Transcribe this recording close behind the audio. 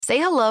Say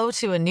hello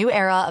to a new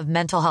era of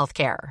mental health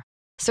care.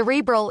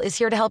 Cerebral is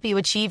here to help you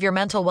achieve your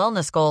mental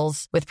wellness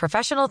goals with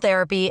professional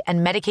therapy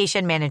and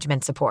medication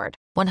management support.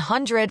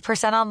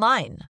 100%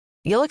 online.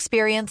 You'll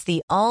experience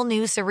the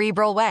all-new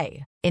Cerebral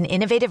Way, an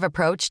innovative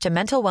approach to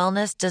mental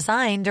wellness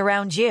designed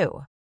around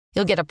you.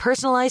 You'll get a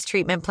personalized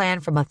treatment plan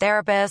from a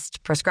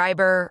therapist,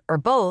 prescriber, or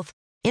both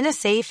in a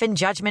safe and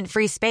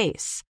judgment-free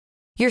space.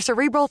 Your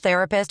Cerebral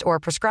therapist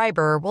or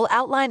prescriber will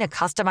outline a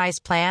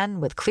customized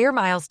plan with clear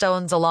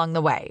milestones along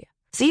the way,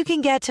 so you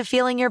can get to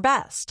feeling your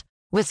best.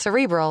 With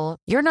Cerebral,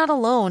 you're not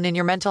alone in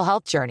your mental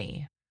health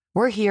journey.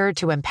 We're here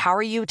to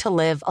empower you to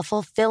live a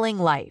fulfilling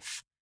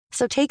life.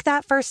 So take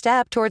that first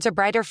step towards a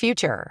brighter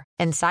future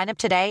and sign up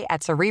today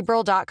at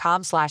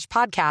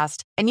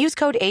Cerebral.com/podcast and use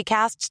code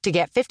ACAST to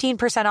get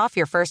 15% off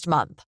your first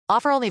month.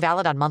 Offer only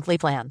valid on monthly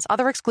plans.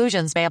 Other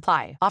exclusions may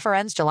apply. Offer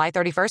ends July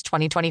 31st,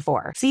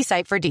 2024. See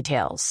site for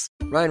details.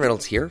 Ryan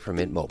Reynolds here from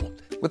Mint Mobile.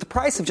 With the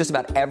price of just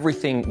about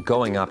everything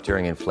going up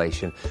during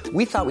inflation,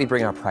 we thought we'd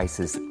bring our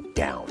prices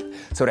down.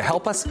 So to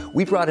help us,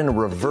 we brought in a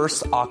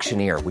reverse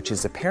auctioneer, which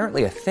is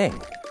apparently a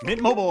thing. Mint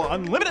Mobile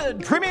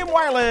Unlimited Premium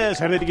Wireless.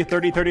 How to get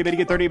 30, 30, bit to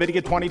get 30, bit to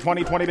get 20,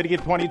 20, 20, bit to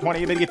get 20,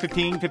 20, bit to get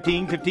 15,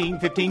 15, 15,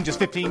 15, just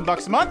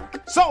 $15 a month?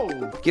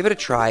 Sold! Give it a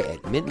try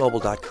at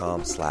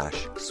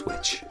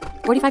mintmobile.com/switch.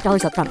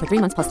 $45 up front for 3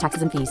 months plus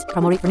taxes and fees.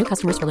 Promo rate for new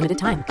customers for limited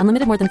time.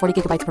 Unlimited more than 40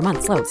 gigabytes per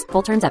month. Slows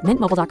full terms at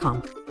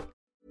mintmobile.com.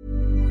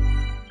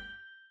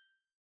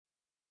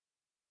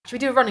 Should we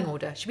do a running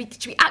order? Should we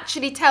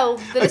actually tell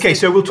the listeners Okay,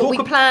 so we'll talk what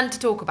we plan to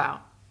talk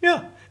about?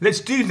 Yeah, let's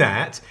do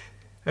that.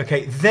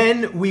 Okay,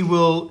 then we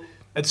will,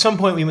 at some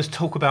point we must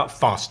talk about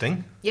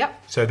fasting.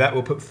 Yep. So that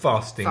will put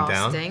fasting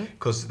down.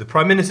 Because the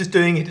Prime Minister's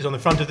doing it, it's on the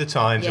front of the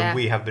Times, and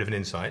we have a bit of an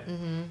insight.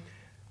 Mm-hmm.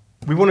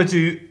 We want to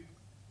do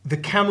the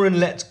Cameron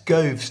Let's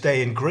Go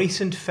stay in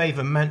Grace and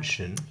Favour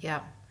Mansion.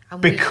 Yeah.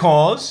 And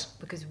because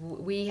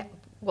we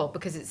will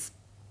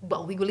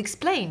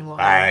explain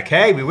why.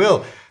 Okay, we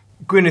will.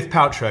 Gwyneth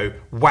Paltrow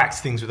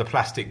whacks things with a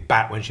plastic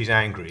bat when she's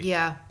angry.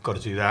 Yeah. Got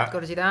to do that.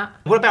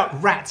 What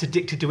about rats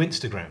addicted to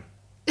Instagram?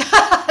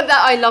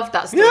 I love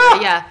that story.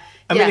 Yeah.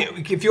 I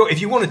mean, if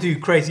you want to do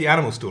crazy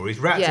animal stories,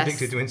 rats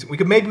addicted to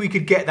Instagram, maybe we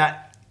could get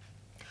that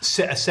a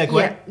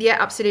segue. Yeah,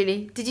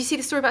 absolutely. Did you see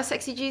the story about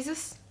sexy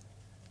Jesus?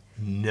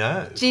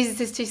 No.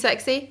 Jesus is too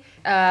sexy.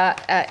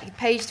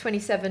 Page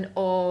 27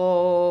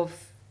 of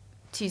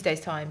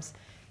Tuesday's Times.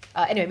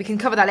 Anyway, we can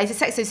cover that later.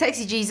 So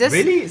sexy Jesus.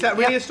 Really? Is that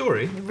really a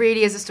story? It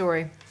really is a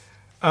story.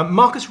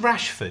 Marcus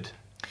Rashford.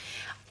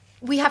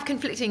 We have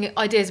conflicting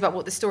ideas about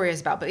what the story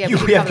is about, but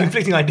we have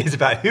conflicting ideas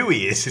about who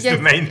he is the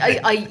main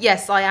thing.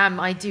 Yes, I am.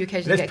 I do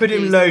occasionally Let's put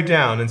him low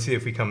down and see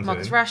if we come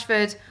Marcus to him. Marcus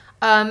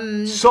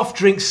Rashford. Soft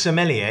drinks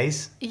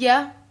sommeliers.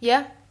 Yeah.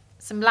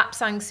 Some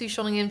lapsang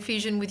souchong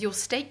infusion with your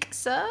steak,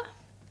 sir.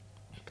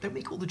 But don't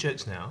make all the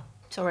jokes now.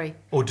 Sorry.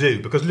 Or do,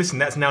 because listen,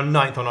 that's now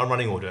 9th on our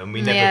running order, and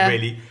we never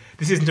really...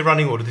 This isn't a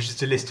running order, this is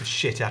just a list of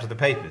shit out of the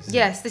papers.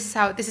 Yes,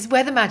 this is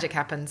where the magic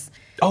happens.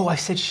 Oh, I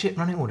said shit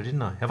running order,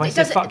 didn't I? Have I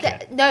said fuck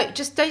yet? No,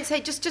 just don't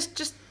say, just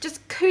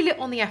cool it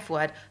on the F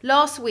word.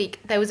 Last week,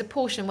 there was a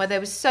portion where there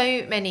was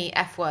so many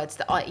F words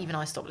that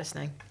I stopped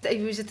listening.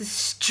 It was just a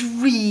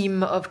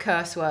stream of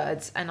curse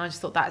words, and I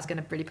just thought that is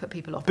going to really put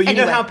people off. But you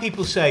know how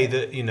people say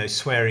that,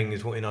 swearing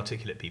is what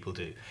inarticulate people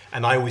do?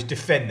 And I always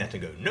defend that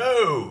and go,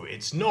 no,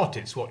 it's not.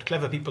 It's what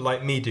clever people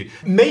like me do.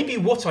 Maybe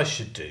what I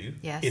should do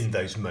in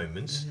those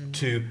moments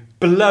to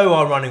blow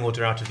our running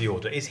order out of the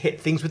order is hit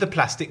things with a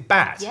plastic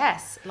bat.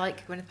 Yes,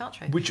 like Gwyneth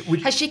Paltrow. Which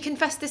has she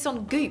confessed this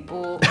on Goop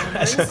or on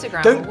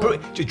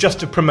Instagram?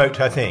 Just to promote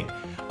her thing.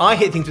 I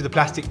hit things with a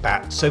plastic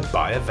bat, so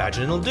buy a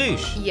vaginal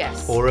douche.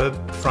 Yes. Or a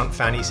front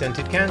fanny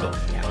scented candle.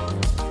 Yeah.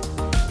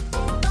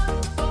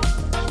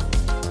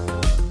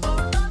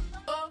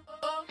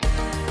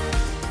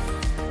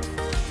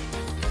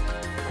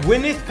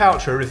 Gwyneth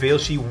Paltrow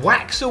reveals she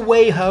whacks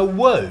away her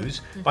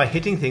woes by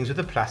hitting things with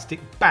a plastic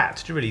bat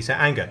to release her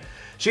anger.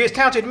 She has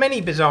touted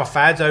many bizarre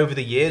fads over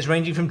the years,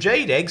 ranging from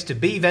jade eggs to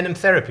bee venom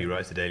therapy,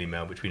 writes the Daily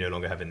Mail, which we no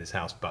longer have in this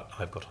house, but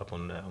I've got up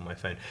on my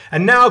phone.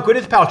 And now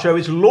Gwyneth Paltrow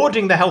is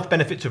lauding the health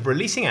benefits of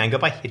releasing anger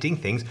by hitting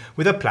things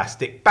with a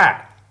plastic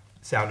bat.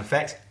 Sound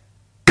effects.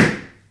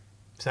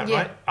 Is that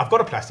right? I've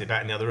got a plastic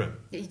bat in the other room.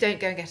 You don't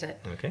go and get it.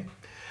 Okay.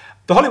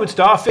 The Hollywood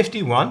star,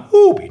 51,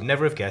 but you'd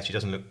never have guessed, she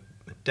doesn't look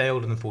a day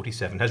older than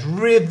 47, has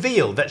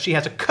revealed that she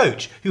has a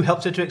coach who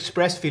helps her to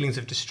express feelings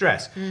of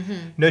distress. Mm-hmm.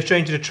 No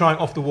stranger to trying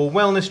off-the-wall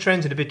wellness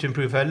trends in a bid to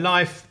improve her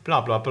life,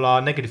 blah, blah,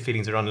 blah. Negative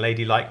feelings are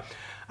unladylike.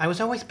 I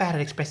was always bad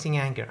at expressing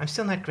anger. I'm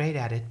still not great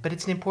at it, but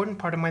it's an important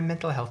part of my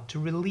mental health to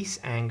release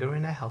anger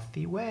in a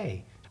healthy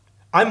way.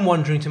 I'm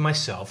wondering to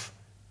myself,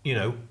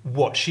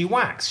 what she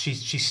whacks. She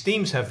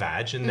steams her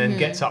vag and then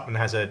gets up and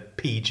has a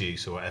pea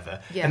juice or whatever,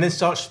 and then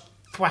starts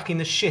whacking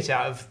the shit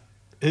out of...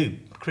 Who?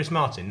 Chris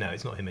Martin? No,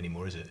 it's not him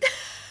anymore, is it?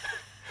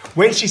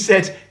 When she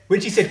said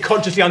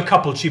consciously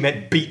uncoupled, she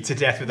meant beat to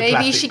death with a plastic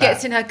bat. Maybe she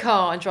gets in her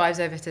car and drives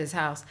over to his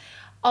house.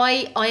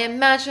 I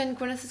imagine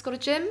Gwyneth has got a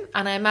gym,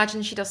 and I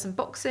imagine she does some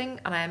boxing,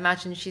 and I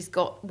imagine she's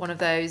got one of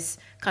those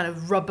kind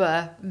of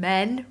rubber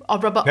men, or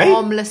rubber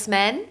armless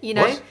men, you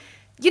know? What?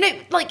 You know,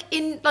 like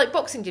in like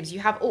boxing gyms, you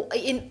have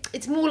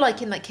it's more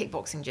like in like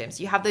kickboxing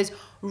gyms. You have those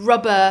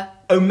rubber.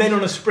 Oh, men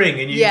on a spring,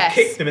 and you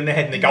kick them in the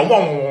head, and they go.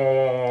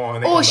 Whoa,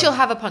 and they or she'll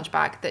have a punch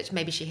bag that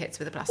maybe she hits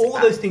with a plastic. All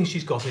bat. those things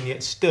she's got, and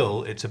yet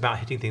still, it's about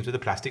hitting things with a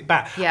plastic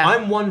bat. Yeah.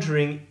 I'm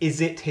wondering,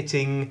 is it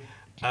hitting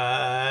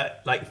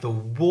like the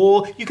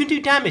wall? You can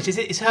do damage.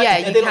 Is her? Yeah, are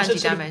you there can lots do of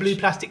sort damage. of blue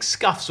plastic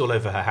scuffs all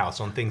over her house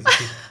on things that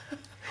she's...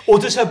 Or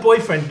does her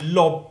boyfriend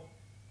lob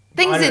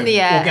things in the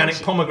air, organic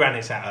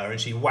pomegranates at her, and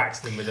she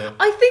whacks them with a...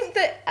 I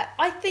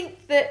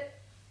think that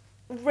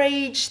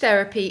rage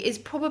therapy is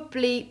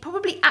probably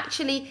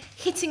actually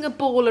hitting a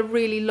ball a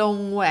really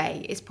long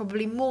way is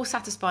probably more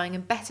satisfying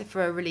and better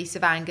for a release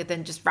of anger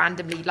than just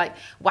randomly like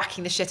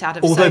whacking the shit out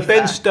of a Although sofa.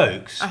 Ben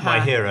Stokes, my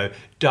hero,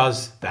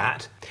 does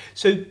that.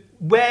 So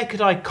where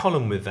could I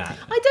column with that?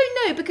 I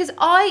don't know, because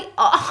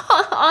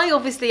I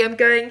obviously am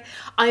going...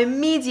 I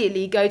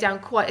immediately go down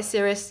quite a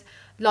serious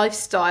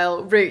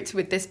lifestyle route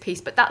with this piece,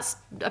 but that's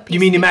a piece. You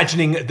mean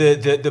imagining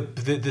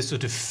the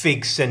sort of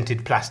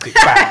fig-scented plastic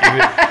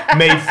bag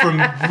made from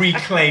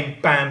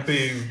reclaimed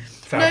bamboo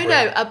fabric?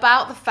 No,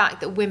 about the fact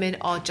that women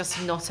are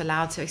just not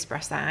allowed to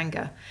express their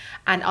anger.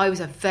 And I was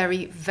a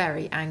very,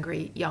 very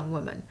angry young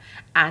woman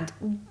and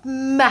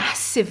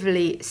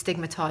massively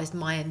stigmatised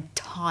my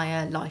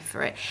entire life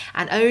for it.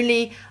 And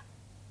only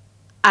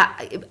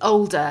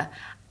older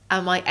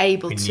am I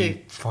able when to you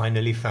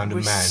finally found a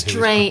man who was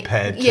restrain,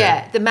 prepared to...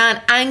 Yeah, the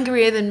man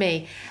angrier than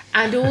me.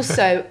 And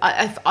also,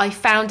 I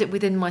found it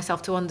within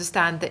myself to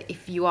understand that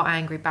if you are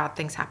angry, bad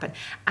things happen.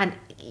 And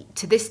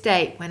to this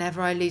day,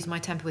 whenever I lose my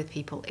temper with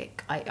people,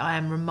 I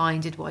am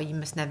reminded why you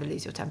must never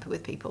lose your temper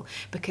with people.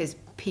 Because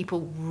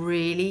people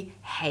really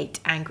hate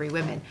angry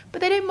women,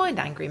 but they don't mind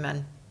angry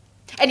men.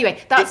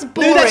 Anyway, that's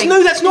boring.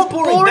 That's not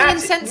boring. Boring and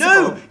sensible.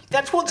 No,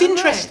 that's what's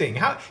interesting.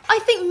 How I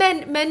think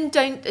men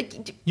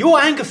don't... Your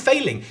anger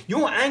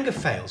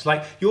fails.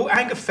 Like your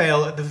anger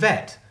fail at the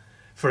vet,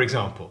 for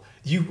example.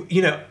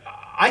 You know,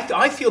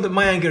 I feel that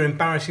my anger,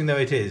 embarrassing though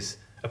it is,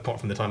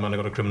 apart from the time when I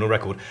got a criminal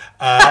record,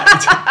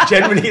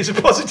 generally is a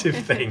positive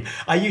thing.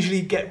 I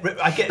usually get But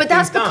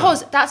things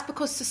done. that's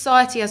because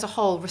society as a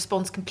whole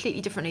responds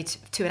completely differently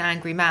to an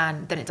angry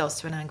man than it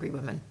does to an angry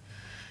woman.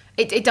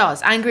 It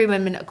does. Angry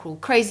women are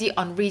called crazy,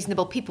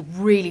 unreasonable. People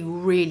really,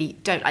 really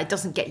don't. It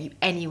doesn't get you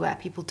anywhere.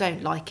 People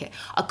don't like it.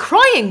 A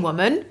crying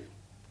woman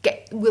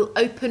will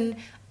open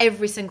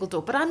every single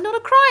door. But I'm not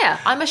a crier.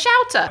 I'm a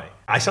shouter.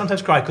 I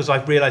sometimes cry because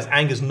I've realised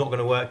anger's not going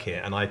to work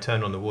here, and I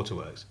turn on the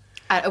waterworks.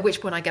 At which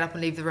point I get up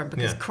and leave the room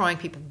because crying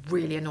people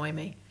really annoy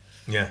me.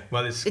 Yeah,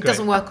 well, it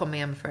doesn't work on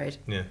me, I'm afraid.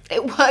 Yeah,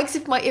 it works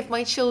if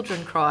my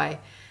children cry.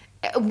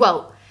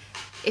 Well,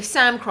 if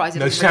Sam cries, it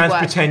doesn't Sam's really work.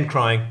 pretend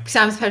crying.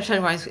 Sam's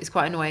pretend crying is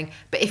quite annoying.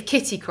 But if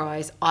Kitty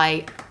cries,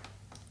 I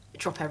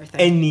drop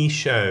everything. Any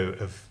show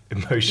of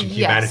emotion,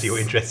 humanity, or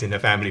interest in her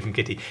family from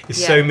Kitty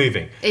is so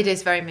moving. It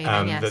is very moving.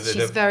 Yes,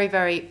 she's very,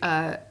 very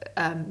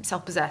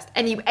self-possessed.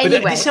 Anyway,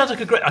 this sounds like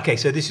a great. Okay,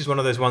 so this is one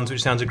of those ones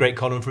which sounds a great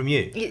column from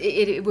you.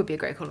 It would be a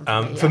great column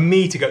for me. For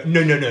me to go,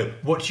 no.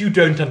 What you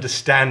don't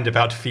understand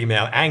about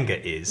female anger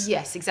is...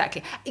 Yes,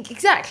 exactly.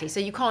 So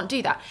you can't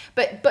do that.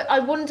 But I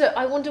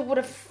wonder what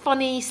a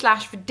funny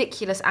 /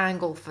 ridiculous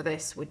angle for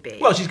this would be.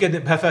 Well, she's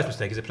getting her first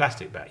mistake is a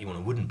plastic bat. You want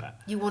a wooden bat.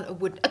 You want a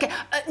wooden. Okay.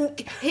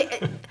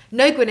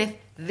 No, Gwyneth.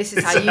 This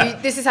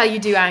is how you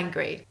do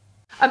angry.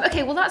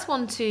 Okay, well that's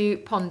one to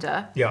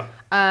ponder. Yeah.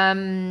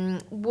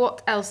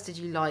 What else did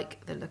you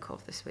like the look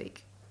of this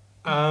week?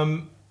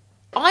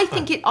 I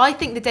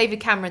think the David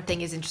Cameron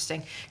thing is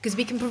interesting because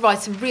we can provide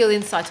some real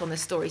insight on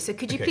this story. So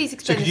could you please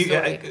explain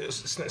the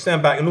story?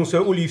 Stand back, and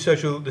also all you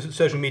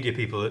social media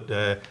people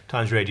at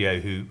Times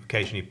Radio who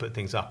occasionally put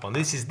things up on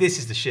this is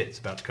the shit that's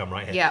about to come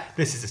right here. Yeah.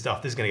 This is the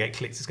stuff. This is going to get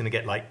clicks. It's going to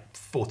get like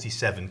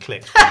 47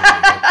 clicks.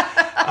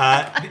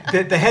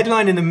 The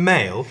headline in the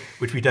Mail,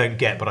 which we don't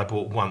get, but I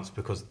bought once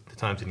because the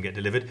Times didn't get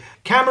delivered.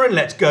 Cameron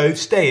lets Gove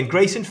stay in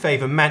Grace and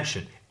Favour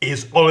mansion.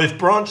 Is Olive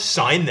Branch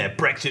sign their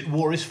Brexit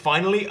war is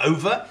finally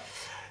over?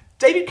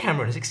 David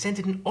Cameron has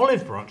extended an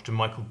olive branch to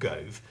Michael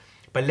Gove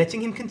by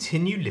letting him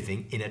continue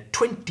living in a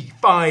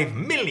 £25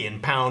 million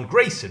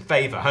Grace and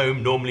Favour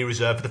home normally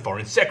reserved for the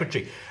Foreign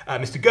Secretary.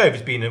 Mr Gove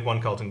has been at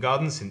One Carlton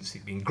Gardens since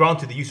he's been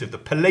granted the use of the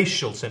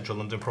palatial central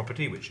London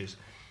property, which is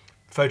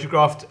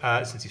photographed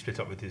since he split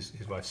up with his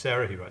wife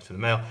Sarah, who writes for the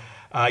Mail.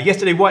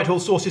 Yesterday, Whitehall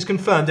sources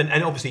confirmed,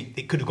 and obviously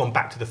it could have gone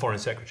back to the Foreign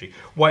Secretary,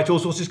 Whitehall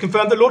sources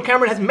confirmed that Lord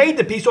Cameron has made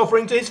the peace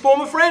offering to his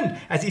former friend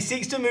as he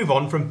seeks to move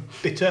on from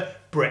bitter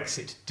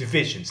Brexit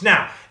divisions.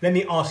 Now, let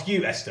me ask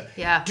you, Esther.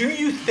 Yeah. Do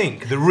you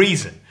think the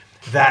reason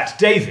that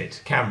David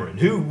Cameron,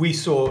 who we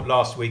saw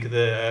last week at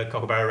the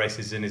Cockleborough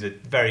races and is a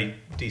very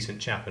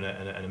decent chap and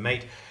a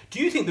mate, do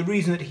you think the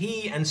reason that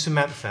he and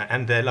Samantha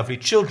and their lovely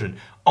children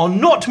are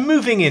not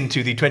moving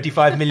into the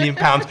 £25 million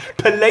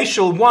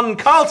palatial One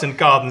Carlton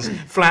Gardens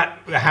flat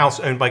house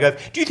owned by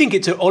Gove, do you think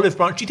it's an olive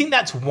branch? Do you think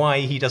that's why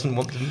he doesn't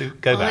want to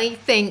go back? I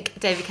think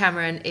David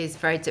Cameron is a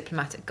very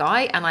diplomatic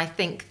guy, and I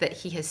think that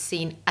he has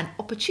seen an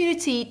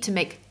opportunity to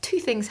make two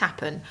things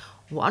happen.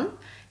 One,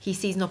 he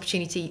sees an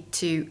opportunity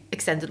to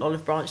extend an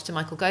olive branch to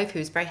Michael Gove, who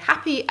is very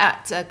happy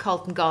at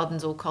Carlton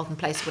Gardens or Carlton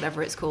Place,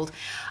 whatever it's called.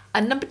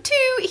 And number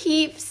two,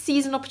 he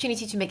sees an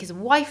opportunity to make his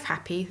wife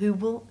happy, who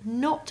will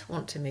not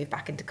want to move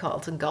back into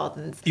Carlton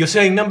Gardens. You're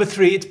saying number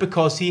three, it's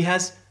because he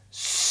has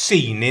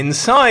seen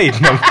inside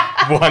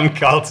One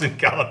Carlton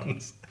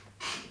Gardens.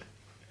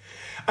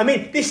 I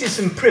mean, this is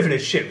some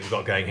privileged shit we've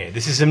got going here.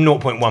 This is some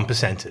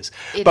 0.1%ers.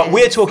 But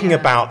we're talking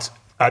about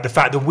the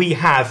fact that we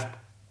have...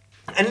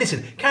 And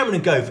listen, Cameron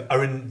and Gove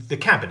are in the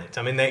cabinet.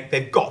 I mean,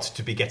 they've got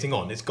to be getting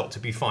on. It's got to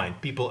be fine.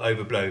 People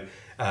overblow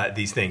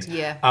these things.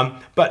 Yeah.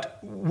 But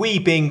we,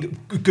 being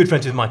good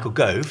friends with Michael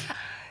Gove,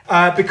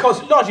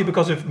 largely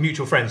because of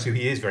mutual friends who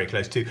he is very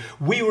close to,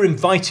 we were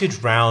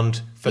invited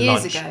round for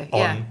lunch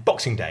on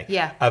Boxing Day.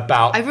 Yeah.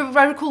 About...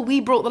 I recall we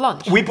brought the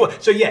lunch. So we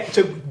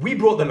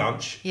brought the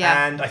lunch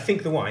and I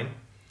think the wine.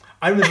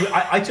 I remember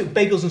I took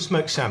bagels and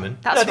smoked salmon.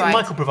 That's I think right.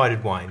 Michael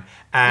provided wine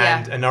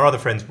and our other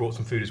friends brought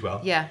some food as well.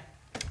 Yeah.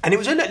 And it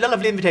was a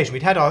lovely invitation.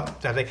 We'd had our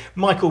Saturday.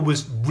 Michael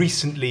was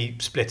recently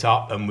split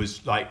up and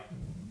was like,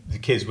 the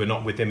kids were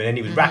not with him, and then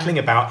he was rattling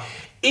about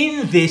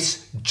in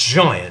this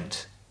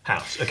giant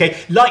house. Okay,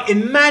 like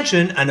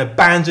imagine an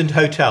abandoned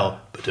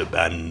hotel, but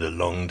abandoned a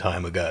long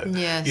time ago.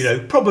 Yes. You know,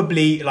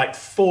 probably like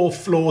 4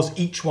 floors,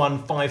 each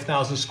one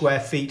 5,000 square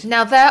feet.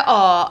 Now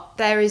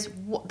there is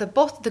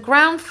the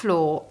ground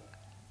floor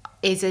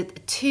is I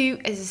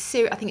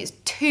think it's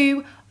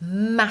 2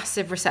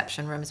 massive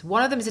reception rooms.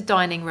 One of them is a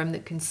dining room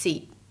that can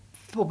seat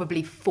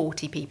probably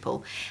 40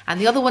 people, and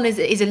the other one is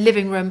a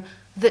living room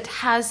that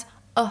has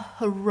a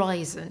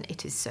horizon.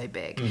 It is so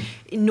big.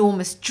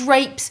 Enormous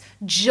drapes,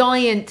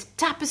 giant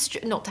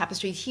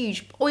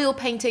huge oil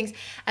paintings,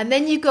 and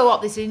then you go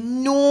up this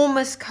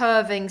enormous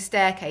curving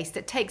staircase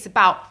that takes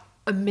about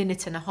a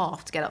minute and a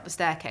half to get up the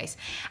staircase,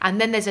 and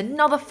then there's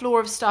another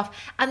floor of stuff,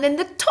 and then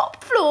the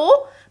top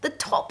floor, the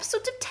top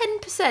sort of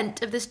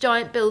 10% of this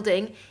giant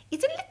building,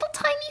 is a little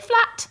tiny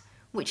flat,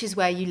 which is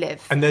where you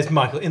live. And there's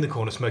Michael in the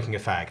corner smoking a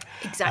fag.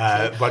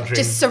 Exactly.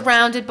 Just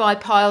surrounded by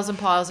piles and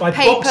piles of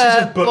paper,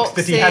 boxes of books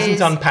that he hasn't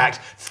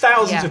unpacked.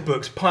 Thousands of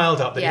books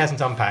piled up that he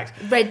hasn't unpacked.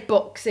 Red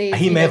boxes.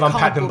 He may have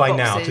unpacked them by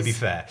now, to be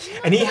fair.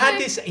 And he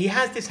had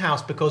has this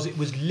house because it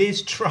was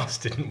Liz Truss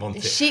didn't want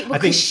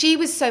it. She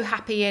was so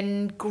happy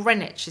in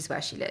Greenwich is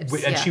where she lives.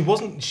 And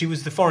she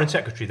was the foreign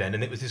secretary then,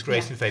 and it was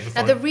disgraced in favour of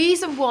Now, the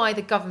reason why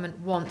the government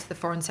wants the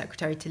foreign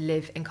secretary to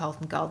live in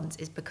Carlton Gardens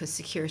is because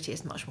security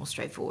is much more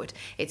straightforward.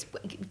 It's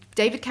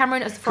David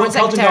Cameron as the foreign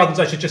secretary. Carlton Gardens,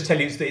 I should just tell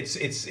you, it's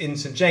in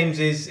St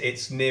James's.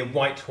 It's near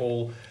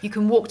Whitehall. You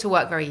can walk to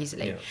work very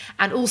easily,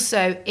 and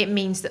also it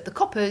means that the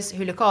coppers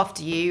who look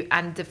after you,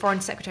 and the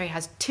foreign secretary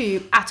has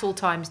 2 at all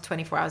times,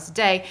 24 hours a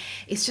day.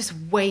 It's just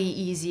way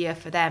easier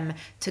for them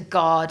to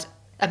guard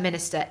a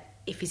minister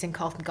if he's in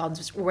Carlton Gardens,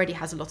 which already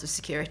has a lot of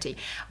security.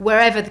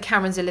 Wherever the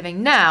Camerons are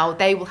living now,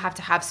 they will have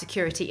to have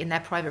security in their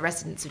private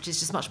residence, which is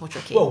just much more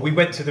tricky. Well, we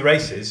went to the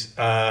races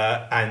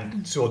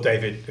and saw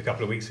David a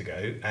couple of weeks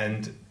ago,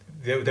 and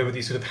there were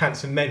these sort of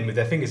handsome men with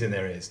their fingers in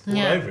their ears all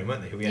over him,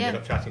 weren't they, who we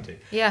ended up chatting to.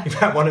 Yeah. In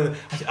fact, one of them,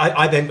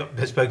 I then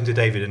had spoken to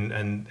David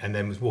and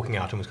then was walking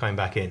out and was coming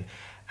back in.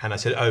 And I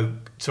said, oh,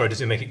 sorry,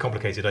 does it make it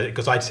complicated?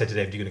 Because I'd said to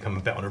David, you're going to come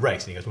and bet on a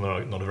race. And he goes,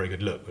 well, not a very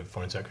good look with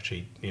Foreign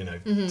Secretary,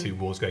 2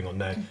 wars going on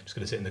now, just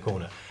going to sit in the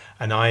corner.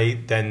 And I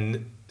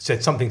then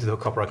said something to the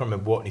copper, I can't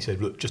remember what, and he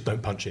said, look, just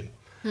don't punch him.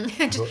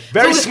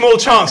 Very small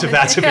chance of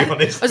that, to be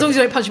honest. As long as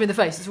you don't punch him in the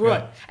face, it's all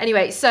right.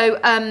 Anyway, so...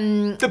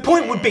 the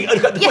point would be... So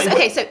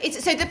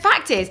the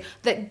fact is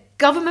that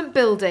government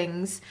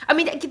buildings... I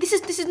mean, this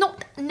is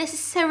not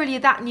necessarily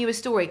that new a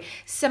story.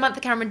 Samantha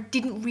Cameron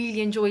didn't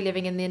really enjoy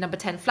living in the number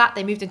 10 flat.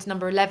 They moved into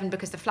number 11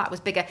 because the flat was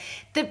bigger.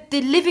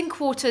 The living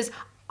quarters...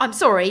 I'm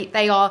sorry,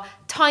 they are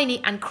tiny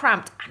and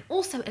cramped and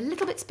also a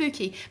little bit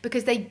spooky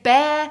because they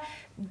bear...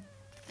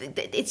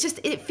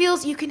 it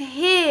feels, you can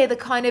hear the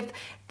kind of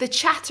the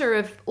chatter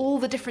of all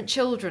the different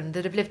children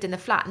that have lived in the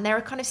flat, and there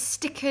are kind of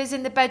stickers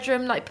in the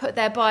bedroom like put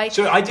there by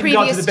so I didn't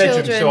go to the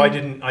bedroom children. So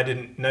I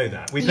didn't know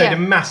that we played a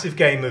massive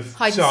game of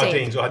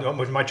sardines.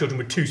 My children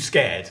were too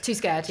scared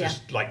just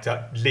like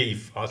to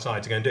leave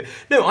outside to go and do it.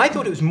 No, I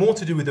thought it was more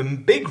to do with the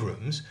big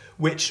rooms,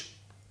 which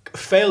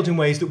failed in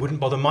ways that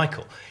wouldn't bother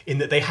Michael, in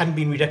that they hadn't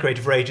been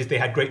redecorated for ages. They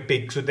had great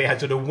big, they had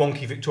sort of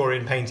wonky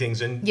Victorian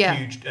paintings and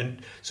huge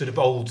and sort of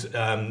old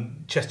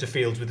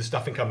Chesterfields with the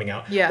stuffing coming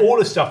out. Yeah. All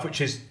the stuff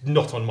which is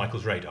not on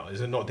Michael's radar.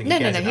 Is not thing he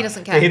cares about. He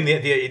doesn't care. For him,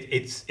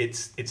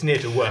 it's near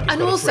to work.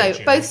 And also,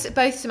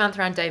 both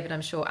Samantha and David,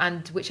 I'm sure,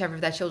 and whichever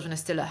of their children are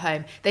still at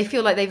home, they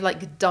feel like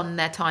they've done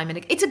their time.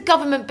 And it's a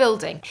government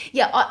building.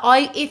 Yeah,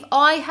 if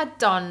I had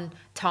done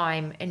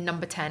time in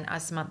number 10,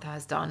 as Samantha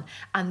has done,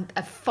 and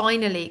I've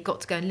finally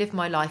got to go and live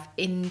my life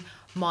in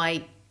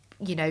my,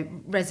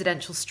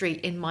 residential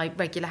street, in my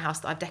regular house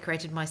that I've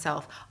decorated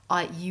myself,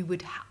 I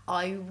would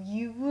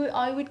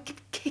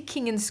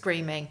kicking and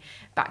screaming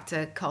back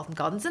to Carlton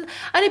Gardens. And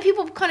I know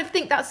people kind of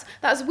think that's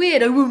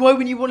weird. Oh, why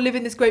wouldn't you want to live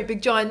in this great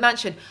big giant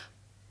mansion?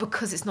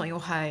 Because it's not your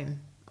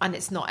home. And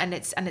it's not, and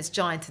it's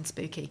giant and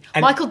spooky.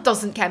 And Michael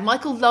doesn't care.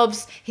 Michael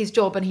loves his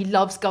job and he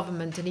loves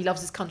government and he loves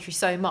his country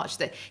so much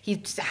that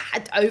he's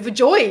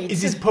overjoyed.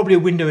 Is this probably a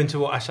window into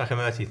what Ashaka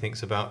Murthy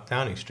thinks about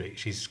Downing Street?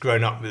 She's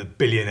grown up with a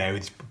billionaire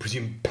with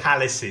presumed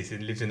palaces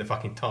and lives in the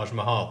fucking Taj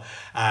Mahal.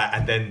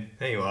 And then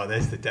there you are.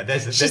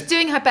 She's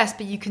doing her best,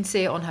 but you can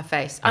see it on her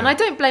face, and I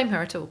don't blame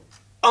her at all.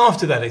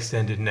 After that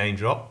extended name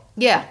drop,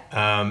 yeah,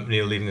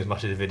 Neil leaving as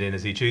much of it in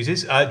as he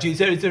chooses. Is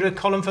there a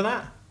column for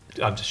that?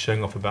 I'm just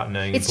showing off about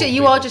knowing. We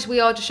are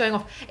just showing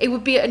off. It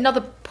would be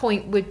another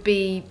point. Would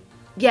be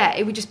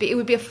it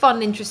would be a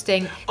fun,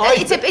 interesting.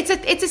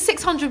 It's a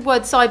 600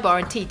 word sidebar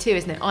in T2,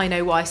 isn't it? I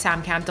know why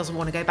Sam Cam doesn't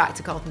want to go back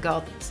to Carlton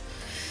Gardens.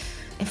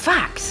 In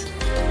fact.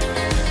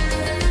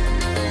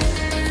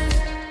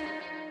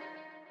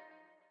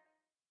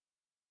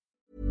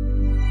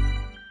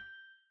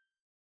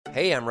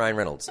 Hey, I'm Ryan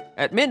Reynolds.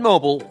 At Mint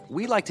Mobile,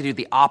 we like to do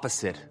the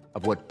opposite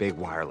of what Big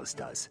Wireless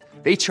does.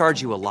 They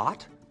charge you a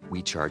lot.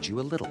 We charge you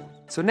a little.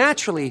 So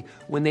naturally,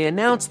 when they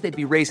announced they'd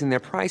be raising their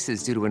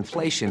prices due to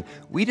inflation,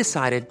 we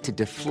decided to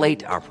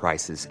deflate our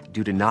prices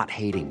due to not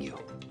hating you.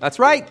 That's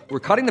right. We're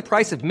cutting the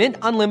price of Mint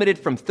Unlimited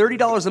from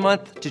 $30 a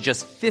month to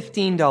just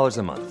 $15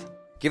 a month.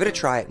 Give it a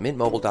try at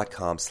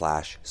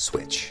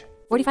mintmobile.com/switch.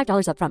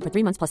 $45 up front for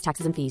 3 months plus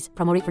taxes and fees.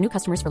 Promo rate for new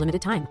customers for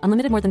limited time.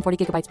 Unlimited more than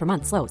 40 gigabytes per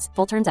month. Slows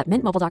full terms at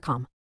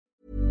mintmobile.com.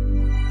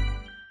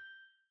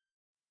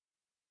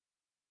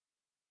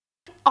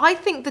 I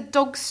think the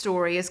dog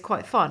story is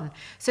quite fun.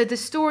 So the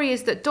story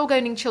is that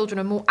dog-owning children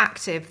are more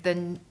active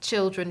than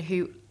children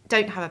who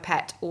don't have a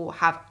pet or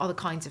have other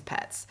kinds of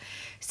pets.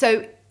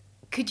 So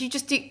could you do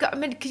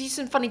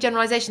some funny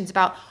generalisations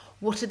about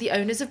what are the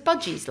owners of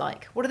budgies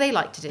like? What do they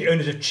like to do? The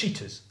owners of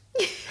cheetahs.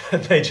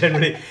 They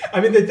generally,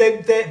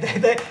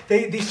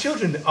 these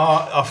children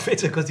are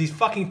fitter because these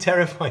fucking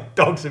terrifying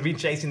dogs have been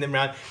chasing them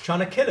around trying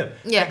to kill them.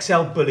 Yeah.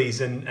 XL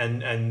bullies and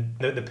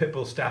the pit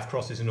bull staff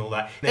crosses and all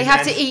that. They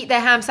have to eat their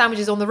ham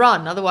sandwiches on the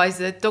run, otherwise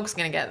the dog's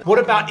going to get them. What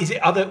about,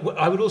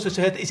 I would also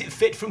say, is it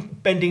fit from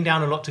bending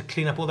down a lot to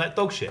clean up all that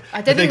dog shit?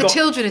 I don't think the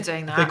children are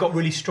doing that. They've got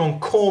really strong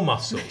core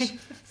muscles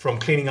from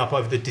cleaning up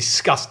over the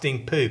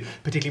disgusting poo,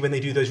 particularly when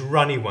they do those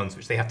runny ones,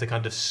 which they have to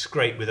kind of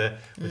scrape with a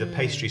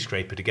pastry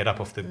scraper to get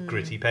up off the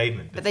gritty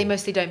pavement. But they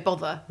mostly don't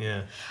bother.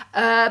 Yeah.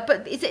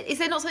 But is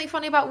there not something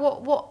funny about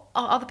what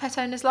are other pet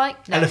owners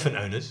like? No. Elephant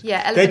owners.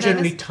 Yeah, elephant They're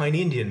generally owners.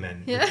 Tiny Indian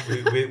men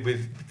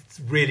with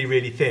really,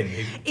 really thin.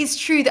 It's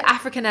true that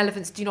African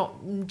elephants do not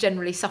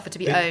generally suffer to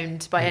be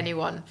owned by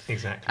anyone.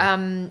 Exactly.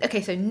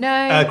 Okay, so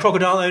no.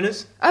 Crocodile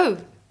owners. Oh.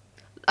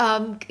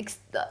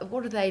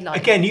 What are they like?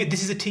 Again,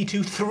 this is a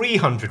T2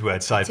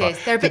 300-word sidebar. It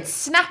is. They're a bit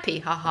snappy,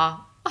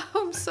 haha.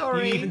 I'm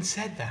sorry. You even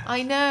said that.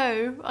 I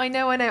know. I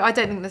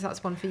don't think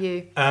that's one for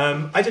you.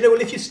 I don't know. Well,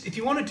 if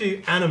you want to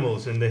do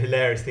animals and the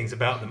hilarious things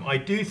about them, I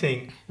do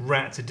think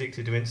rats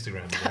addicted to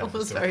Instagram. That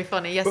was very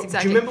funny. Yes, but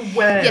exactly. Do you remember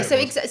where? Yeah. So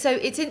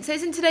it's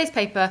in today's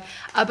paper.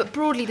 But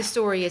broadly, the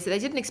story is that they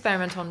did an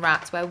experiment on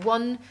rats where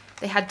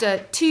they had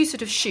two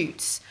sort of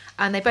chutes.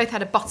 And they both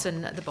had a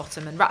button at the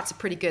bottom, and rats are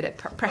pretty good at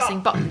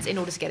pressing buttons in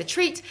order to get a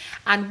treat.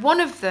 And one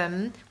of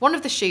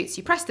the chutes,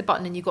 you press the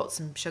button and you got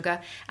some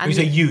sugar. And when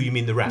you say you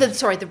mean the rat?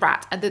 The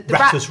rat. And the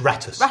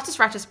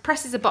Rattus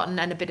presses a button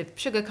and a bit of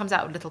sugar comes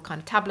out, a little kind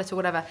of tablet or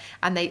whatever,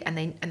 and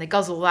they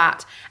guzzle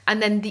that. And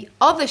then the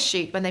other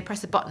chute, when they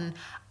press a button,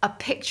 a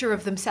picture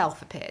of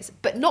themselves appears,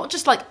 but not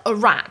just like a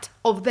rat,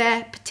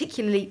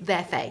 particularly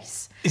their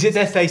face. Is it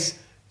their face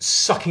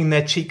sucking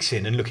their cheeks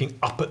in and looking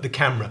up at the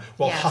camera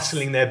while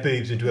hustling their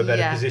boobs into a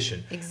better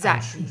position?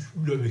 Exactly.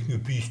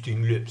 And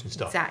boosting lips and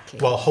stuff. Exactly.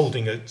 While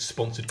holding a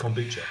sponsored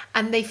kombucha.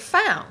 And they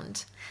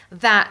found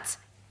that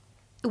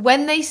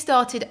when they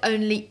started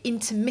only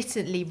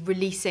intermittently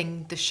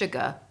releasing the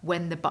sugar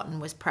when the button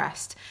was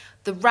pressed,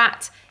 the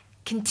rat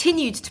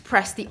continued to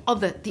press the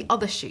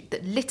other chute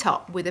that lit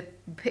up with a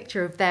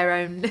picture of their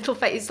own little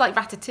face. It's like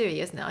Ratatouille,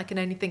 isn't it? I can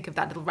only think of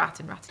that little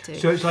rat in Ratatouille.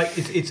 So it's like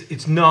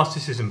it's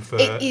narcissism for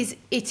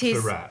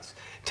for rats.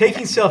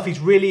 Taking selfies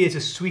really is a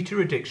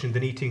sweeter addiction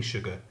than eating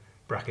sugar.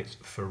 Brackets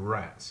for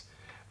rats.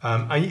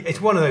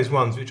 It's one of those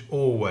ones which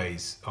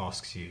always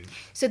asks you.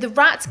 So the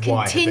rats continued.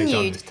 Why have they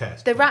done this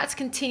test? The rats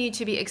continued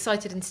to be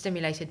excited and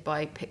stimulated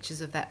by pictures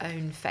of their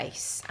own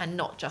face, and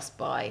not just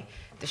by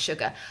the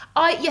sugar.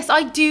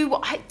 I do.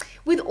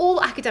 With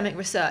all academic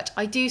research,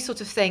 I do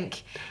sort of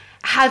think,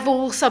 have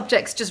all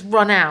subjects just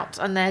run out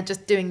and they're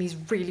just doing these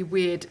really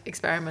weird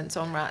experiments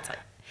on rats?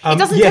 It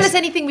doesn't tell us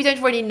anything we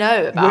don't already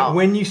know about.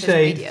 When you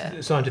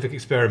say scientific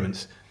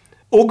experiments,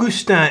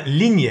 Augustin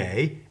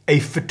Ligné, a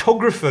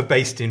photographer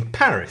based in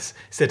Paris,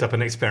 set up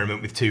an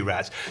experiment with two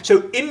rats.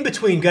 So in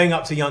between going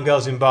up to young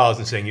girls in bars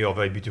and saying, "You're a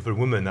very beautiful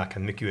woman, I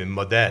can make you a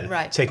model,"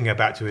 taking her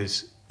back to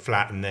his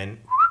flat and then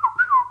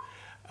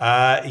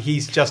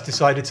He's just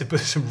decided to put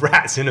some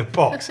rats in a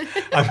box.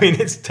 I mean,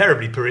 it's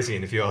terribly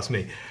Parisian, if you ask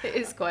me. It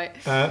is quite.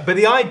 But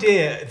the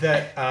idea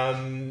that...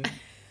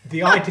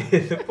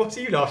 what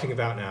are you laughing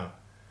about now?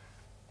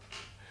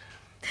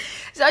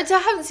 So I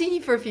haven't seen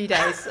you for a few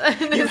days.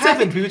 You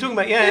haven't? We were talking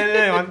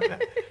about...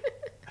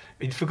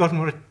 You'd forgotten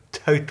what a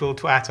total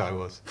twat I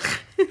was.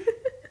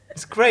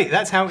 It's great.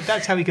 That's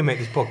how we can make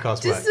this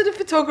podcast work. Just sort of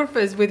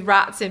photographers with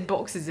rats in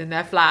boxes in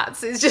their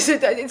flats. It's just,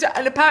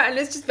 and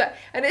apparently it's just,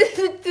 and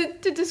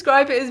to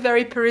describe it as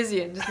very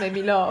Parisian just made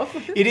me laugh.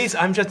 It is.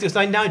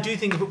 I now do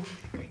think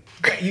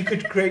you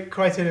could create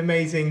quite an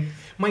amazing.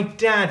 My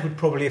dad would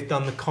probably have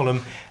done the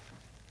column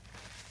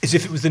as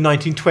if it was the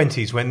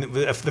 1920s when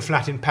the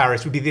flat in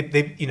Paris would be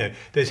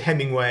there's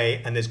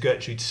Hemingway and there's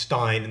Gertrude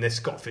Stein and there's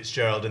Scott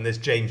Fitzgerald and there's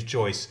James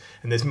Joyce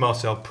and there's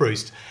Marcel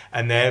Proust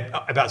and they're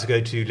about to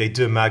go to Les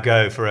Deux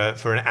Magots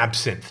for an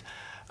absinthe,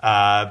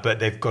 but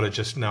they've got to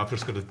just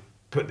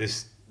put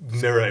this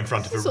mirror in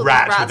front of a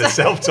rat with a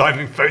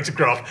self-timing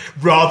photograph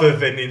rather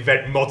than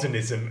invent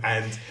modernism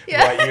and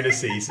write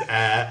Ulysses.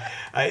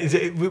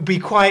 It would be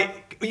quite.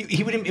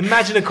 He would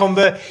imagine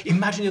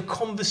a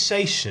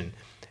conversation.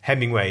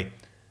 Hemingway.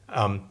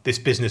 This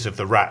business of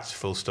the rats,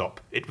 full stop.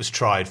 It was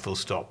tried, full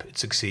stop. It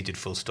succeeded,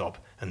 full stop.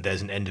 And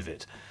there's an end of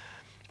it.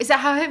 Is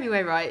that how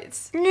Hemingway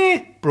writes?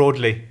 Yeah,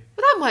 broadly.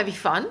 Well, that might be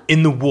fun.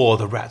 In the war,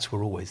 the rats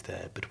were always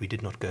there, but we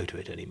did not go to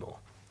it anymore.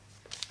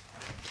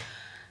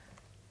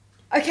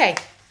 Okay.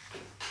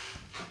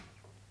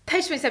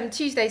 Page 27,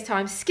 Tuesday's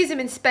Time. Schism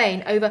in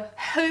Spain over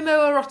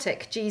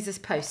homoerotic Jesus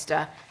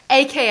poster,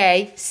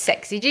 a.k.a.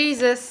 Sexy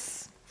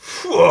Jesus.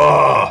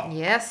 Whoa!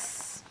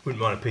 Yes.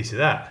 Wouldn't mind a piece of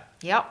that.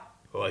 Yep.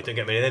 Oh, I don't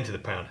get many of them to the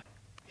pound.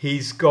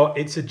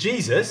 It's a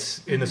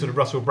Jesus in a sort of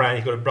Russell Brand.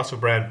 He's got a Russell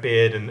Brand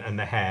beard and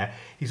the hair.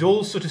 He's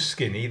all sort of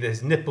skinny.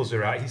 His nipples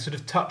are out. He's sort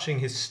of touching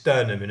his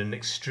sternum in an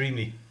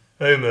extremely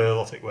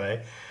homoerotic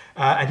way.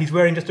 And he's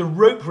wearing just a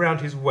rope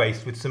around his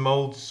waist with some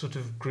old sort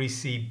of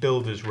greasy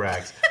builder's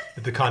rags.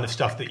 The kind of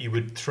stuff that you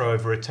would throw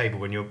over a table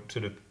when you're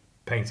sort of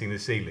painting the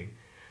ceiling.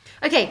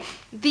 Okay,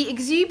 the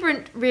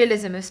exuberant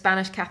realism of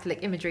Spanish Catholic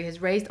imagery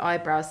has raised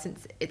eyebrows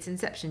since its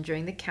inception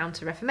during the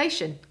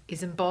Counter-Reformation.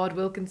 Isambard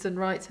Wilkinson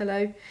writes,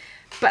 hello.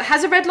 But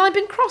has a red line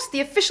been crossed? The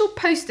official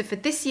poster for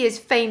this year's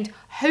famed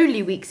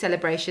Holy Week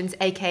celebrations,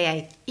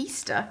 aka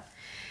Easter,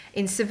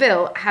 in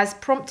Seville, has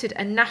prompted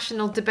a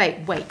national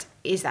debate. Wait,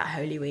 is that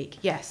Holy Week?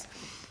 Yes.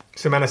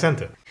 Semana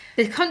Santa.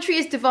 The country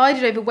is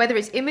divided over whether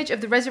its image of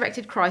the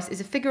resurrected Christ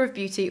is a figure of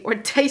beauty or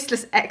a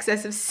tasteless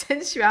excess of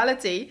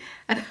sensuality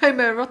and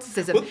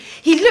homoeroticism. Well,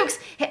 he looks...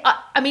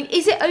 I mean,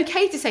 is it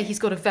okay to say he's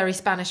got a very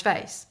Spanish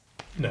face?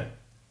 No.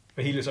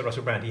 But he looks like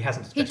Russell Brand. He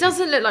hasn't... He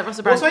doesn't look like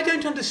Russell Brand. What I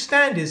don't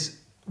understand is,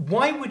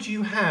 why would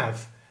you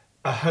have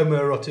a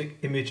homoerotic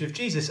image of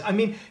Jesus? I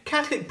mean,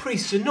 Catholic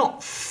priests are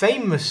not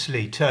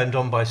famously turned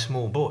on by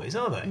small boys,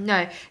 are they?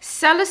 No.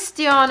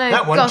 Celestiano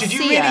that one, Garcia, did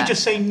you really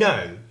just say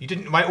no? You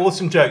didn't... My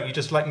awesome joke, you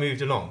just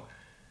moved along.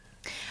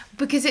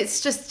 Because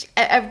it's just...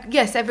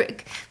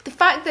 the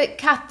fact that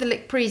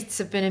Catholic priests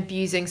have been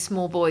abusing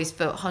small boys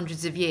for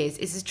hundreds of years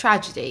is a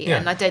tragedy,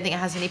 and I don't think it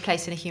has any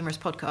place in a humorous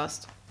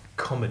podcast.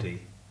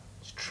 Comedy.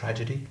 It's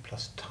tragedy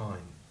plus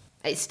time.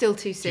 It's still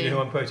too soon. Do you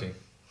know who I'm quoting?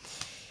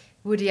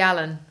 Woody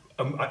Allen.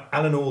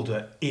 Alan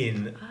Alda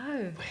in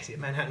is it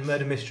Manhattan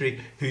Murder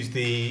Mystery, who's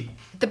the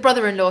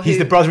brother-in-law. He's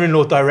the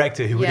brother-in-law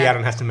director who Woody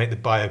Allen has to make the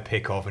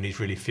biopic of, and he's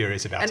really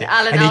furious about it.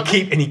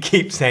 He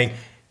keeps saying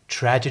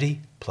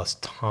tragedy plus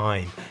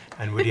time,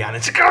 and Woody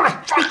Allen's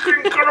gotta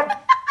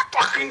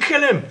fucking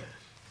kill him.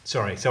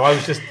 Sorry, so I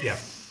was just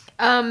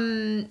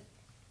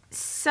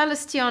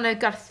Celestiano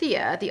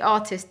Garcia, the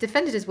artist,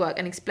 defended his work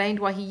and explained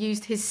why he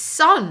used his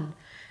son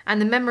and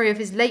the memory of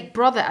his late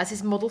brother as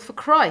his model for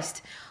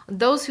Christ.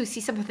 Those who see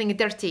something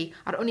dirty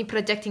are only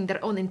projecting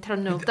their own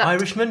internal dirt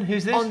Irishman?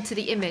 Who's this? onto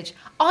the image.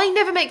 I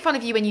never make fun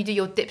of you when you do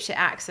your dipshit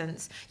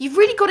accents. You've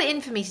really got it in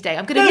for me today.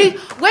 I'm going to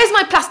use... Where's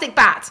my plastic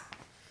bat?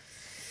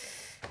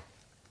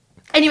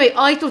 Anyway,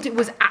 I thought it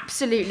was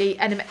absolutely...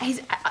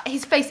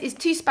 His face is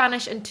too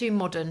Spanish and too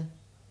modern.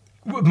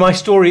 My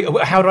story...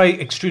 How do I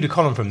extrude a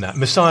column from that?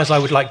 Messiahs I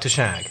would like to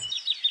shag.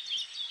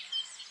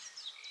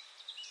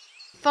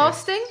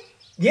 Fasting?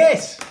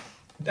 Yes!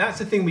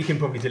 That's a thing we can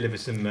probably deliver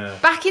some...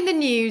 Back in the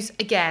news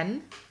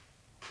again.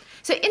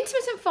 So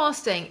intermittent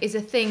fasting is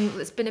a thing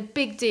that's been a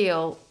big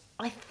deal,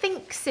 I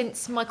think,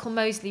 since Michael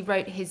Mosley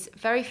wrote his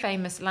very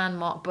famous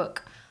landmark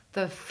book,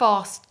 The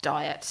Fast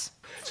Diet.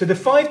 So the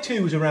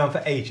 5-2 was around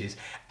for ages,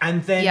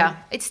 and then... Yeah,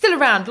 it's still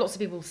around. Lots of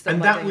people still...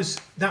 And that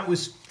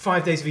was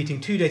 5 days of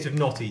eating, 2 days of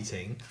not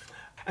eating.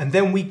 And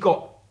then we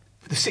got...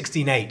 The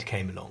 16-8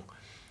 came along,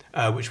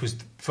 which was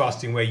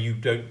fasting where you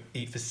don't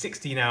eat for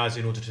 16 hours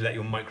in order to let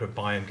your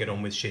microbiome get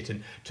on with shit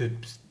and to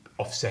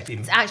offset...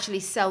 It's actually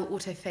cell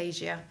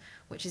autophagia,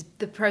 which is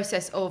the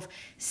process of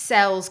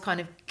cells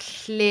kind of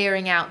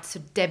clearing out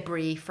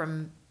debris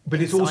from... But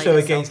it's also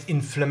against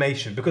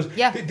inflammation, because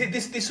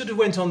this sort of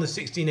went on the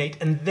 16-8,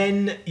 and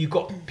then you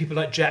got people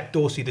like Jack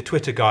Dorsey, the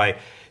Twitter guy,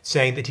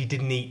 saying that he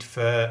didn't eat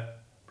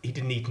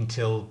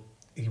until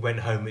he went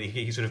home and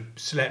he sort of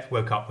slept,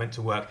 woke up, went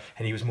to work,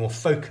 and he was more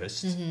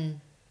focused.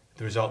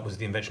 The result was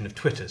the invention of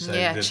Twitter. So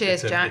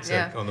cheers, Jack.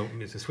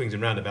 It's a swings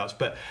and roundabouts.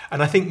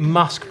 And I think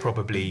Musk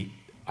probably,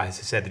 as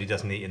I said, that he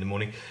doesn't eat in the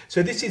morning.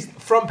 So this is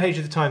front page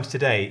of the Times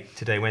today,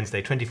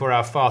 Wednesday.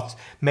 24-hour fasts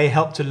may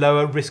help to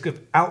lower risk of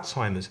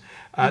Alzheimer's.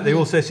 They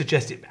also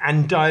suggest it,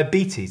 and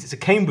diabetes. It's a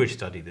Cambridge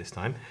study this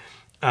time.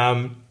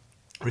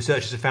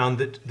 Researchers have found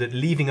that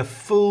leaving a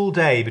full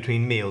day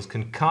between meals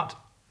can cut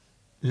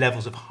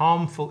levels of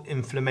harmful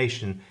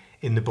inflammation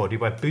in the body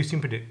by boosting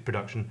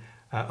production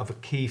of a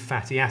key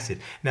fatty acid.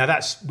 Now,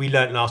 we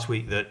learnt last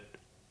week that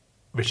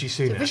Rishi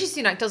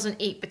Sunak doesn't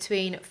eat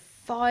between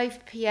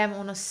 5 p.m.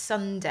 on a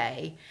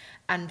Sunday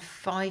and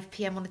 5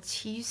 p.m. on a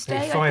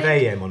Tuesday. 5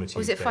 a.m. on a Tuesday.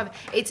 Or is it 5?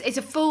 It's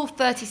a full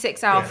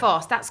 36-hour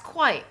fast. That's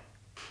quite...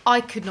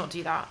 I could not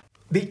do that.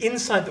 The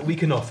insight that we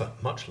can offer,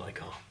 much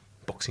like our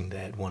Boxing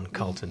Day at 1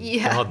 Carlton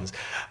Gardens,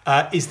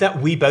 is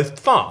that we both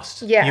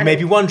fast. Yeah, you may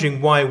be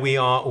wondering why we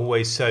are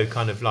always so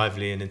kind of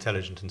lively and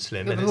intelligent and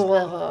slim. And it's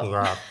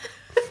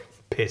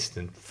pissed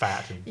and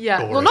fat and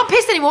boring. Well, not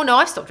pissed anymore. No,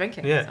 I've stopped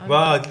drinking. Yeah,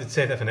 well, let's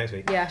save that for next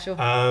week. Yeah, sure.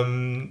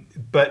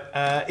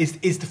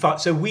 Is the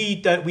fast? So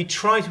we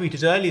try to eat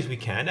as early as we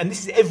can, and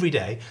this is every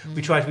day.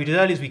 We try to eat as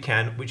early as we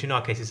can, which in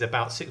our case is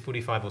about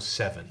 6:45 or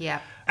 7. Yeah.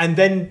 And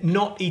then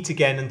not eat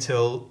again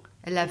until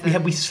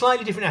 11. We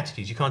slightly different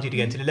attitudes. You can't eat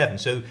again until 11.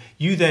 So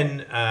you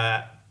then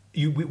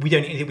we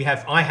don't eat.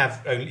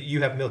 You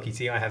have milky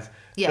tea. I have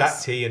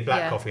black tea and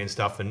black coffee and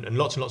stuff, and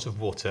lots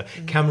of water.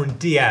 Cameron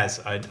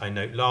Diaz, I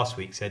know last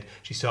week, said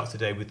she starts the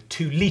day with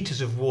 2 litres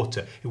of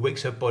water. It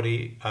wakes her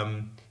body.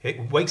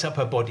 It wakes up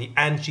her body,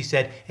 and she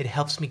said it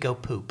helps me go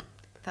poop.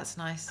 That's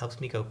nice. Helps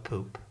me go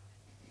poop.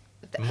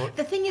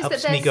 The thing is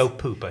helps that me go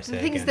poop. I say the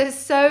thing again.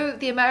 is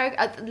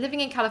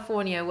living in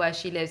California where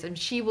she lives, and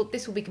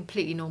this will be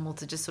completely normal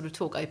to just sort of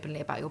talk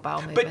openly about your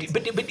bowel movements.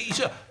 But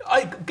so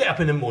I get up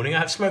in the morning,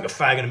 I smoke a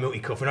fag and a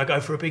milky coffee, and I go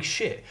for a big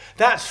shit.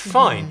 That's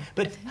fine,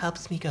 but it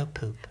helps me go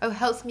poop. Oh,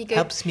 helps me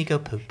go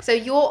poop. So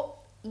you're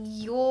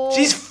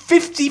She's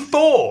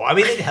 54. I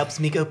mean, it helps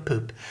me go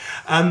poop.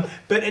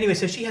 But anyway,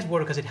 so she has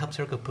water because it helps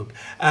her go poop.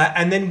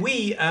 And then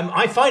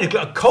I find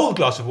a cold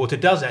glass of water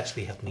does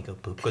actually help me go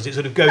poop because it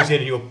sort of goes in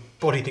and your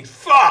body thinks,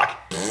 fuck!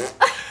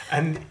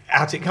 And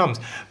out it comes.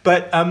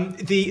 But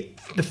the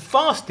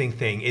fasting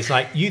thing is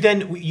like, you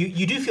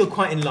do feel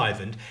quite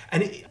enlivened.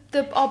 And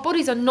our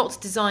bodies are not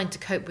designed to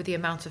cope with the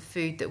amount of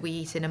food that we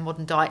eat in a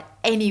modern diet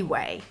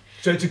anyway.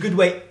 So it's a good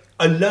way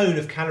alone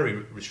of calorie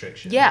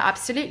restriction. Yeah,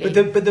 absolutely.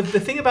 But the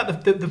thing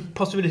about the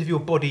possibility of your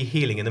body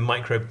healing and the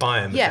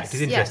microbiome effect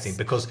is interesting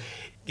because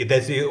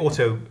there's the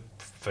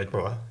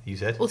you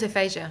said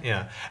autophagia.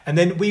 Yeah, and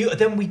then we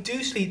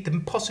do sleep.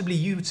 Then possibly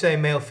you would say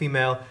male,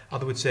 female.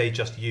 Other would say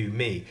just you,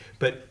 me.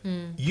 But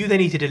you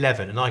then eat at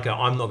 11, and I go,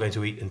 I'm not going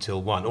to eat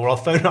until 1. Or I'll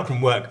phone up from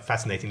work.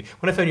 Fascinatingly,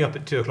 when I phone you up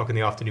at 2:00 in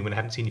the afternoon when I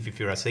haven't seen you for a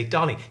few hours, I say,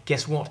 darling,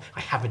 guess what?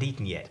 I haven't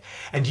eaten yet.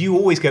 And you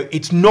always go,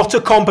 it's not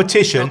a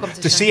competition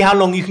to see how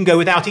long you can go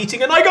without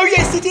eating. And I go,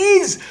 yes, it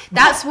is.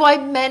 That's why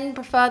men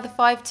prefer the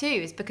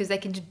 5-2. Is because they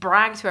can just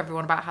brag to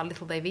everyone about how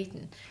little they've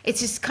eaten. It's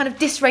just kind of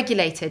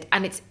dysregulated,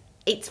 and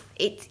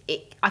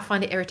I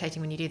find it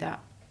irritating when you do that.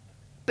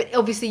 But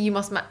obviously you're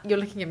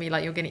looking at me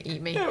like you're going to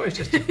eat me. No, it's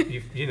just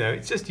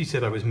it's just you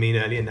said I was mean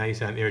earlier, and now you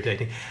sound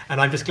irritating.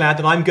 And I'm just glad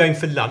that I'm going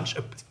for lunch,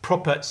 a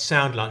proper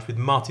sound lunch with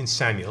Martin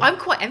Samuel. I'm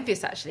quite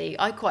envious actually.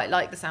 I quite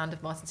like the sound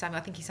of Martin Samuel.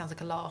 I think he sounds like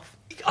a laugh.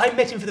 I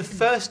met him for the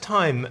first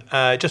time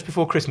just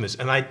before Christmas,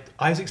 and I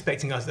was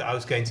expecting that I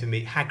was going to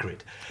meet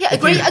Hagrid. Yeah, a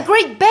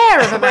great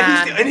bear of a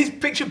man. And his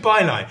picture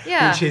byline,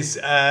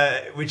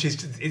 which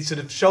is it's sort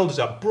of shoulders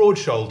up, broad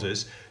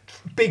shoulders,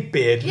 big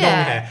beard, long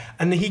hair,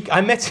 and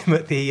I met him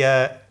at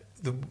the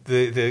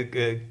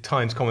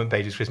Times comment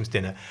page's Christmas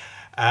dinner,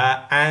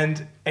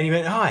 and he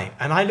went hi,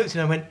 and I looked at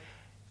him and I went,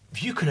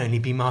 you can only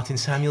be Martin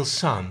Samuel's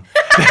son.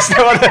 There's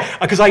no other,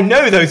 because I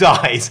know those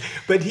eyes,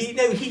 but he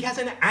has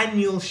an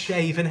annual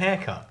shave and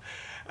haircut.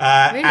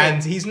 Really?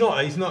 And he's not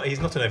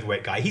an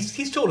overweight guy.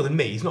 He's taller than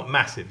me. He's not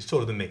massive. He's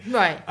taller than me.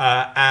 Right.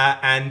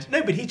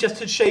 But he just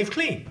had shaved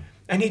clean.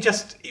 And it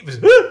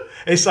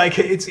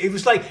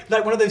was like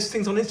one of those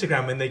things on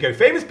Instagram when they go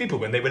famous people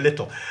when they were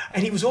little.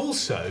 And he was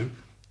also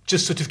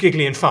just sort of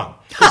giggly and fun.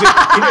 In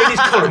his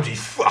columns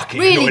he's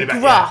fucking really annoyed about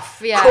gruff.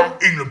 Yeah.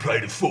 England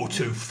played a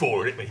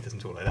 4-2-4. He doesn't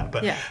talk like that,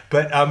 but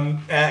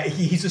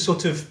he's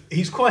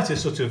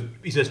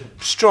a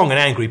strong and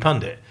angry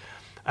pundit.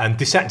 And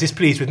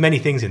displeased with many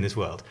things in this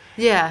world.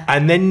 Yeah.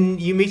 And then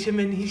you meet him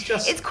and he's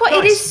just It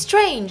is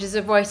strange as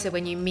a writer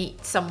when you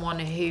meet someone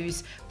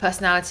whose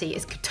personality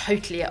is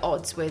totally at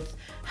odds with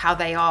how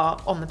they are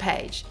on the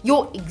page.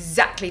 You're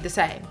exactly the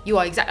same. You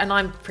are and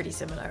I'm pretty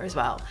similar as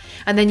well.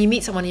 And then you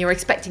meet someone and you're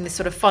expecting this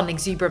sort of fun,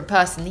 exuberant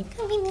person who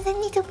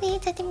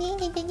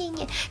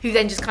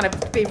then just kind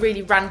of be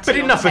really ranty. But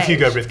enough of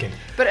Hugo Rifkin.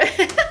 But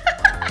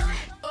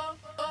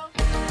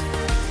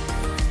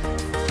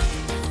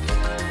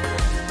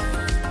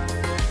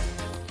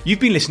You've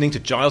been listening to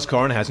Giles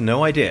Corran Has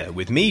No Idea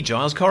with me,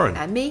 Giles Corran.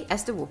 And me,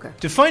 Esther Walker.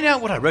 To find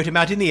out what I wrote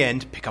about in the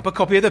end, pick up a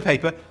copy of the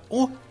paper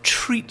or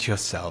treat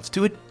yourselves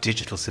to a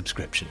digital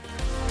subscription.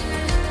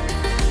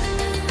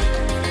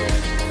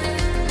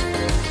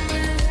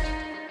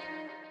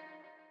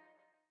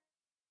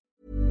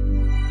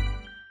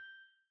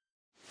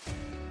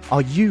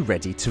 Are you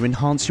ready to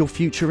enhance your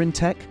future in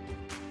tech?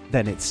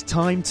 Then it's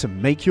time to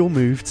make your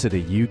move to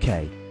the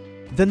UK,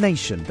 the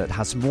nation that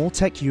has more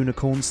tech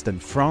unicorns than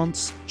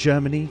France,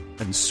 Germany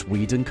and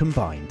Sweden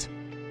combined.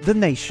 The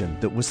nation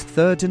that was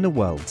third in the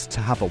world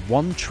to have a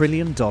 $1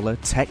 trillion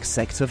tech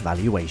sector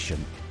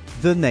valuation.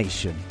 The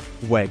nation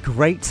where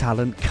great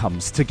talent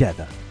comes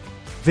together.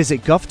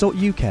 Visit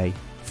gov.uk/great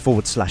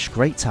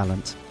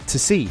talent to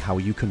see how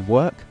you can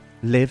work,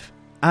 live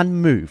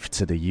and move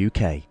to the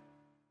UK.